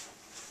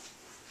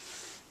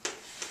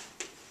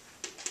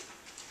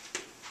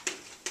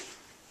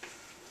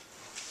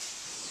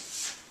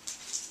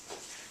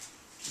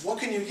 What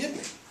can you give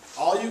me?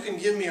 All you can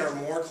give me are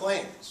more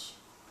claims.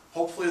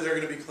 Hopefully they're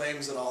going to be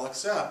claims that I'll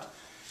accept.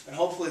 And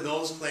hopefully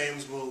those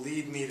claims will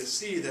lead me to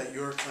see that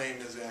your claim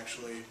is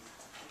actually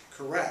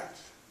correct.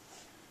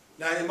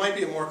 Now, it might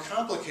be a more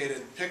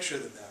complicated picture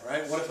than that,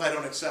 right? What if I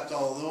don't accept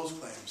all of those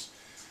claims?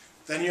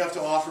 Then you have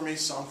to offer me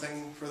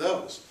something for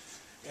those.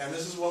 And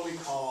this is what we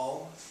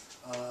call,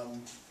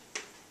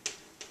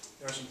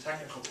 there are some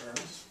technical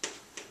terms.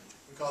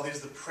 We call these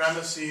the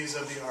premises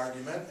of the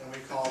argument, and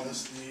we call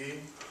this the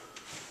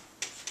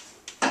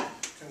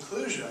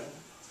conclusion.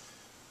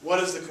 What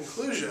is the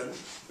conclusion?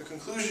 The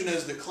conclusion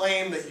is the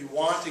claim that you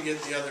want to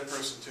get the other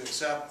person to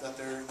accept that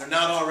they're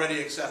not already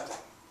accepting.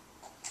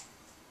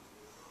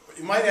 But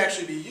it might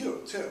actually be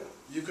you, too.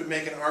 You could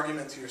make an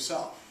argument to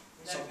yourself.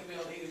 That could be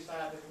on either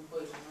side of the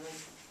conclusion,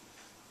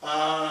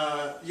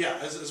 right? Yeah,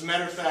 as a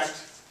matter of fact,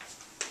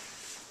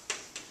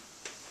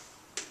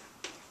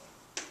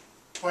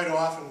 quite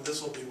often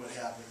this will be what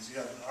happens. You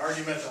have an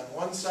argument on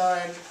one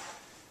side,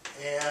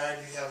 and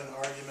you have an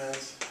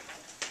argument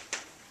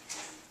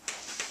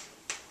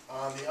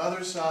on the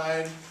other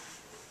side,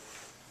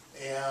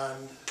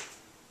 and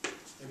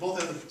they both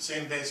have the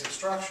same basic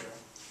structure.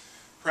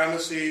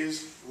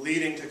 premises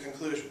leading to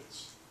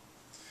conclusions.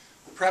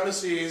 The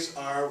premises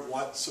are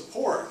what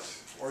support,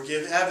 or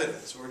give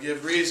evidence, or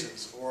give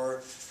reasons,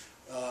 or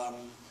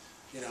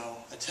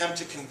attempt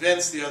to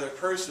convince the other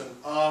person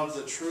of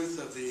the truth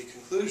of the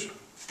conclusion.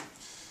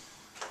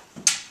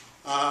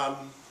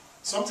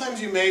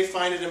 Sometimes you may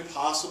find it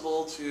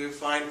impossible to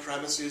find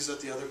premises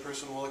that the other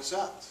person will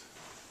accept,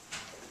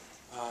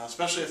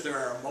 especially if there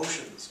are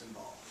emotions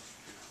involved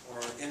or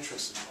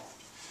interests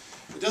involved.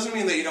 It doesn't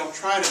mean that you don't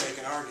try to make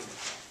an argument.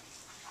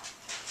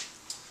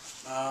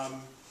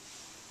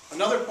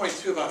 Another point,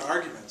 too, about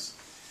arguments.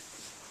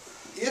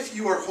 If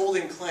you are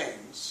holding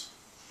claims,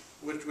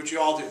 which you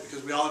all do,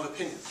 because we all have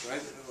opinions,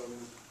 right? The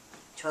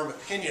term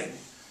opinion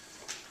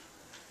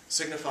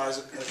signifies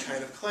a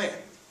kind of claim.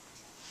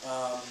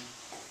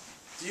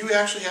 Do you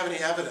actually have any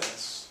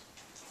evidence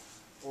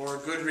or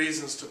good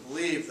reasons to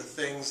believe the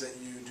things that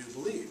you do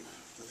believe,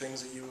 the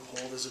things that you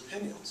hold as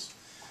opinions?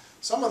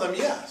 Some of them,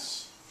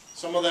 yes.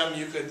 Some of them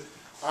you could,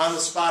 on the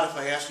spot, if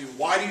I asked you,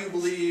 why do you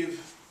believe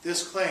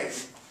this claim,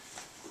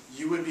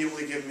 you would be able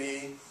to give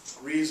me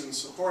reasons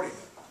supporting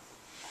it.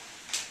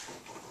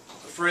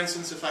 For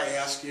instance, if I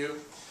ask you,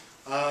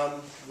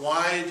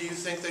 why do you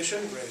think they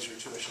shouldn't raise your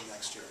tuition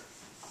next year?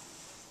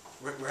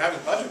 We're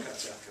having budget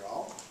cuts after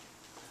all.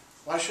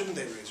 Why shouldn't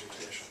they raise your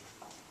tuition?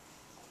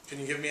 Can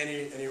you give me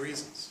any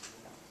reasons?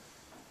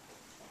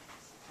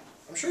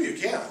 I'm sure you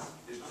can.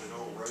 If they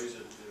don't raise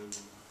it, then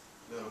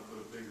that'll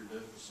put a bigger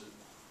deficit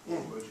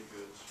in budget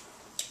cuts.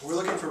 We're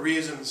looking for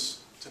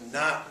reasons to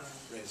not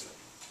raise it.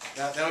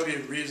 That would be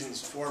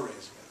reasons for raising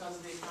it. Because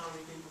of the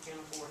economy, people can't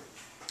afford it.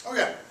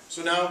 Okay,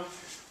 so now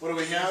what do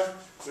we have?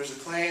 There's a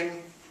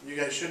claim, you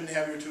guys shouldn't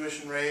have your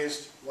tuition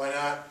raised. Why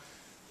not?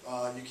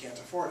 You can't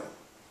afford it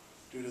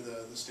due to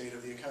the state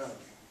of the economy.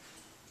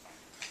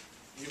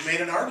 You've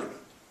made an argument.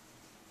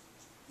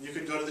 You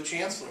could go to the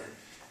chancellor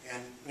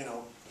and,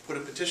 put a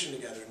petition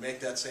together and make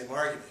that same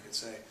argument. You could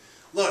say,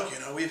 look,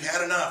 we've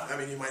had enough. I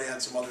mean, you might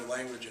add some other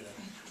language in it.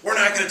 We're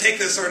not going to take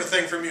this sort of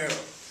thing from you.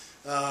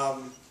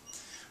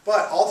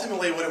 But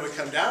ultimately what it would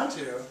come down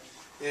to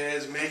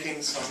is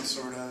making some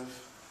sort of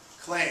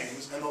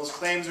claims, and those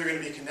claims are going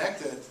to be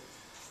connected.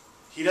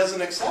 He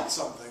doesn't accept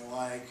something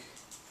like,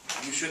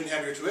 you shouldn't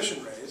have your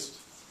tuition raised,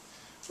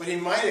 but he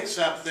might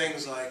accept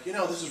things like,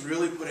 this is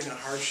really putting a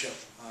hardship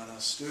on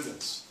us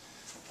students.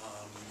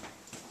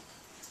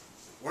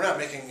 We're not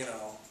making,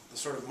 the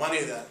sort of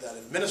money that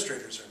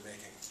administrators are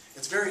making.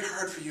 It's very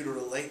hard for you to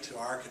relate to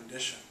our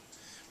condition.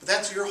 But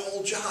that's your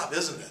whole job,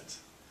 isn't it,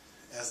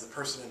 as the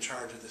person in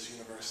charge of this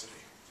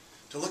university?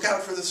 To look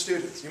out for the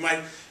students. You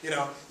might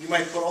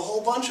put a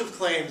whole bunch of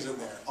claims in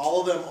there,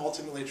 all of them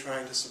ultimately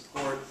trying to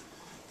support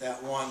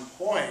that one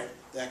point,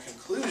 that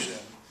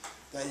conclusion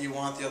that you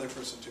want the other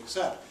person to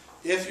accept.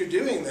 If you're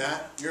doing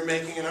that, you're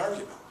making an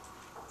argument.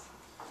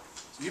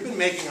 So you've been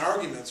making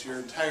arguments your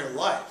entire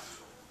life.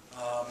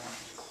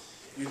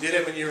 You did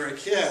it when you were a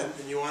kid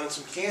and you wanted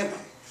some candy,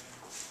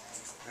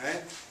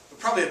 right? But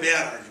probably a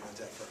bad argument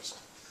at first.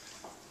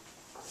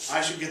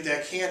 I should get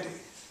that candy.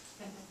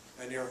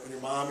 And your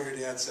mom or your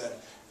dad said,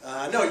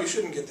 no, you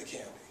shouldn't get the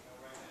candy.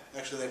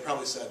 Actually, they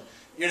probably said,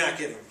 you're not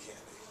getting the candy.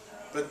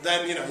 But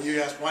then, you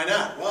ask, why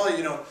not? Well,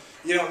 you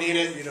don't need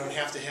it, you don't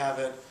have to have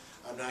it,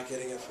 I'm not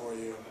getting it for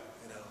you,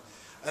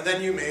 And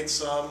then you made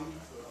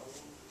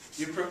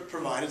you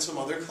provided some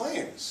other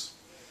claims.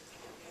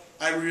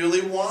 I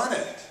really want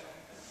it.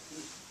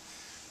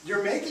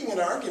 You're making an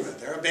argument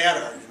there, a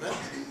bad argument,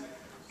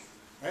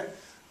 right?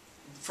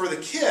 For the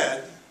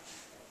kid,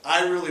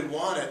 I really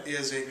want it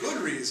is a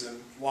good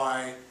reason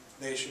why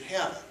they should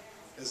have it,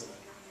 isn't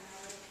it?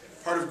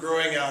 Part of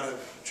growing out of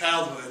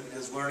childhood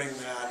is learning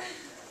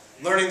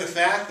the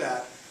fact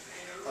that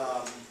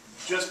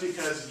just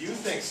because you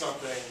think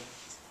something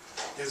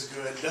is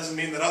good doesn't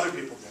mean that other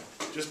people do.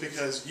 Just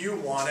because you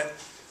want it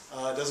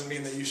doesn't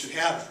mean that you should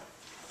have it.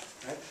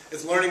 Right?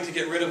 It's learning to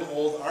get rid of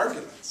old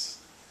arguments.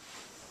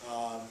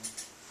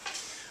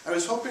 I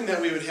was hoping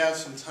that we would have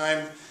some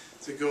time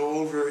to go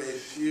over a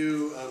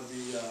few of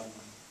the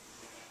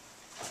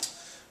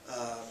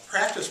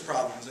practice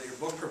problems that your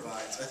book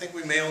provides. I think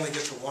we may only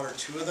get to one or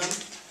two of them.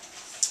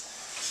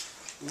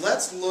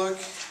 Let's look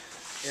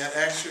at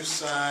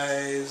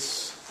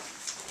exercise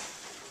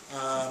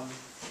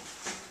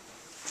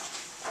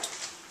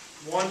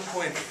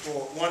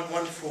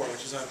 1.14,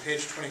 which is on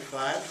page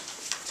 25.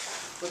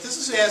 What this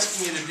is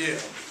asking you to do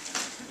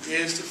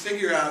is to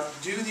figure out,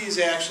 do these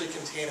actually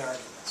contain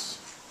arguments?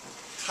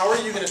 How are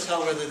you going to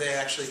tell whether they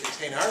actually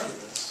contain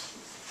arguments?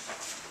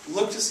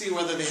 Look to see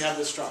whether they have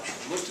the structure.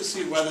 Look to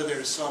see whether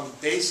there's some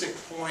basic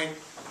point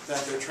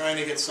that they're trying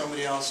to get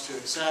somebody else to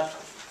accept,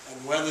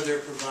 and whether they're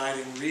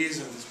providing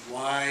reasons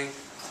why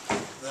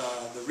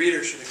the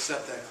reader should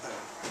accept that claim.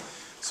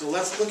 So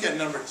let's look at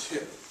number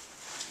 2.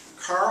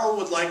 Carl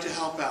would like to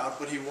help out,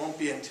 but he won't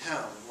be in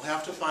town. We'll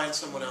have to find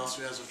someone else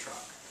who has a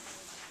truck.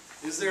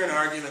 Is there an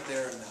argument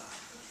there or not?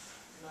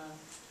 No.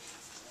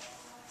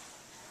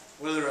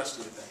 What do the rest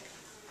of you think?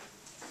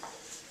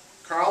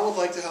 Carl would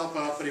like to help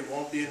out, but he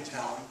won't be in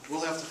town.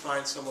 We'll have to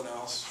find someone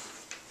else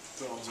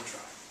who owns a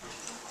truck.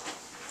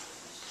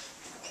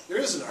 There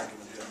is an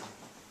argument there.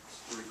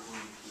 Three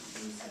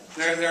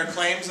claims. There are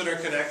claims that are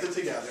connected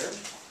together.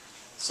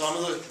 Some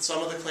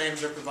of the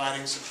claims are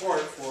providing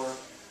support for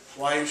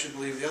why you should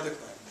believe the other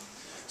claim.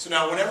 So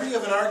now, whenever you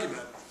have an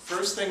argument,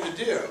 first thing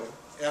to do,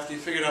 after you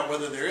figured out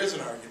whether there is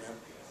an argument,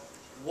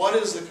 what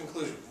is the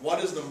conclusion?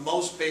 What is the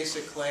most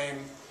basic claim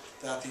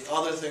that the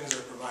other things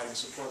are providing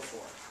support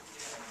for?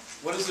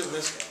 What is it in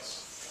this case?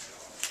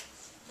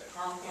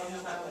 Carl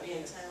comes out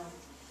in town.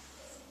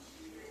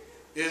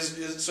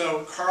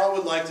 So Carl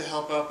would like to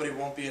help out, but he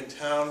won't be in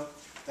town.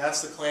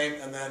 That's the claim,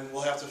 and then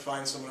we'll have to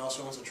find someone else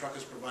who owns a truck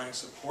is providing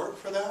support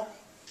for that.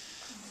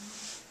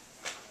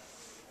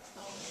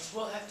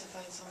 We'll have to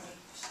find somebody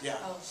Yeah.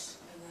 else,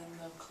 and then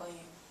the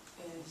claim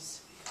is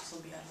because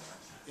he'll be out of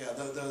town. Yeah.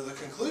 The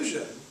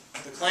conclusion,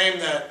 the claim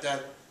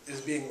that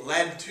is being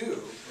led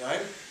to,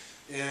 right,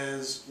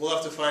 is we'll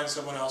have to find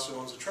someone else who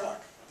owns a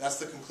truck. That's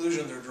the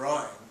conclusion they're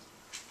drawing.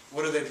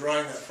 What are they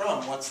drawing that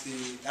from? What's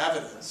the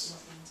evidence?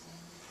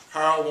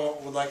 Carl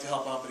would like to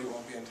help out, but he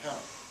won't be in town.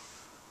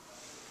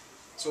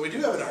 So we do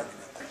have an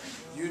argument there.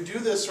 You do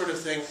this sort of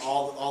thing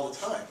all the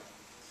time.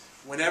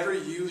 Whenever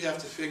you have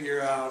to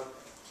figure out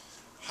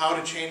how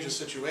to change a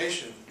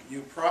situation,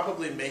 you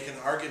probably make an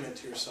argument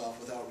to yourself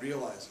without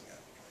realizing it.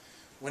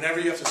 Whenever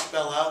you have to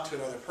spell out to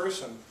another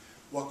person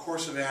what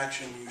course of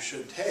action you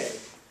should take,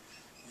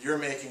 you're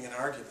making an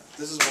argument.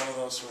 This is one of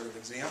those sort of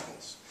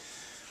examples.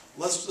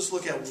 Let's just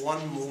look at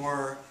one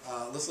more.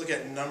 Let's look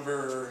at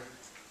number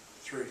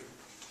 3.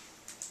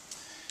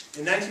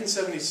 In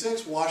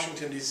 1976,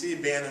 Washington, D.C.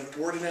 banned an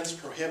ordinance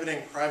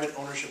prohibiting private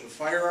ownership of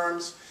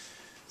firearms.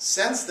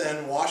 Since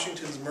then,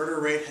 Washington's murder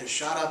rate has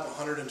shot up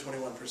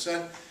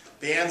 121%.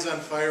 Bans on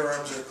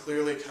firearms are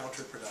clearly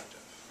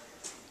counterproductive.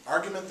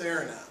 Argument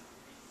there or not?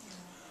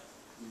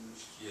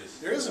 Yes.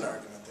 There is an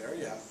argument there,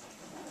 yeah.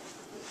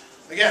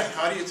 Again,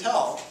 how do you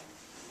tell?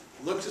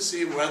 Look to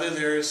see whether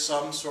there is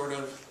some sort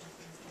of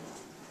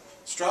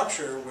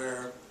structure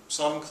where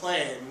some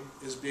claim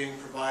is being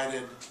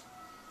provided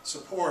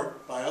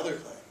support by other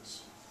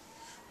claims.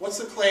 What's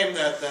the claim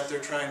that they're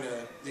trying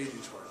to lead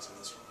you towards in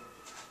this one?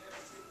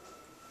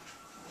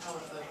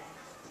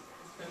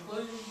 The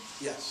conclusion,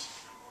 Yes.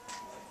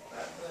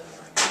 that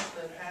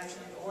the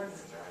passing of the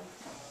ordinance, right?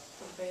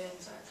 The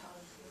bans are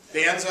counterproductive.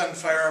 Bans on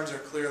firearms are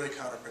clearly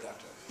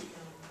counterproductive.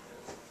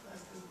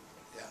 That's good.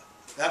 Yeah.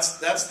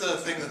 That's the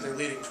thing that they're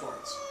leading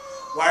towards.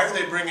 Why are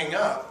they bringing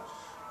up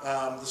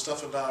the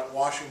stuff about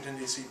Washington,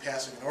 D.C.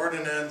 passing an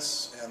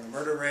ordinance and the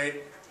murder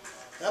rate?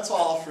 That's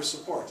all for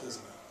support,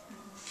 isn't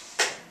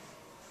it?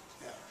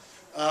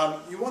 Yeah.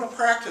 You want to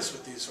practice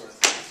with these sort of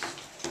things.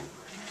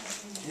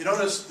 You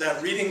notice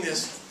that reading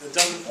this, it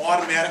doesn't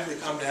automatically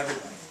come to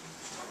everybody.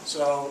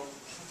 So,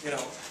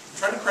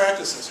 try to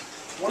practice this.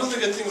 One of the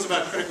good things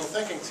about critical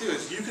thinking, too,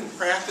 is you can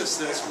practice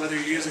this whether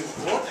you're using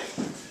a book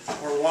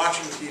or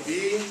watching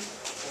TV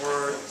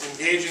or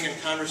engaging in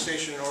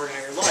conversation in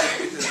ordinary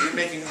life, because you're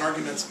making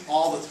arguments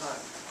all the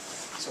time.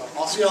 So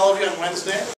I'll see all of you on Wednesday.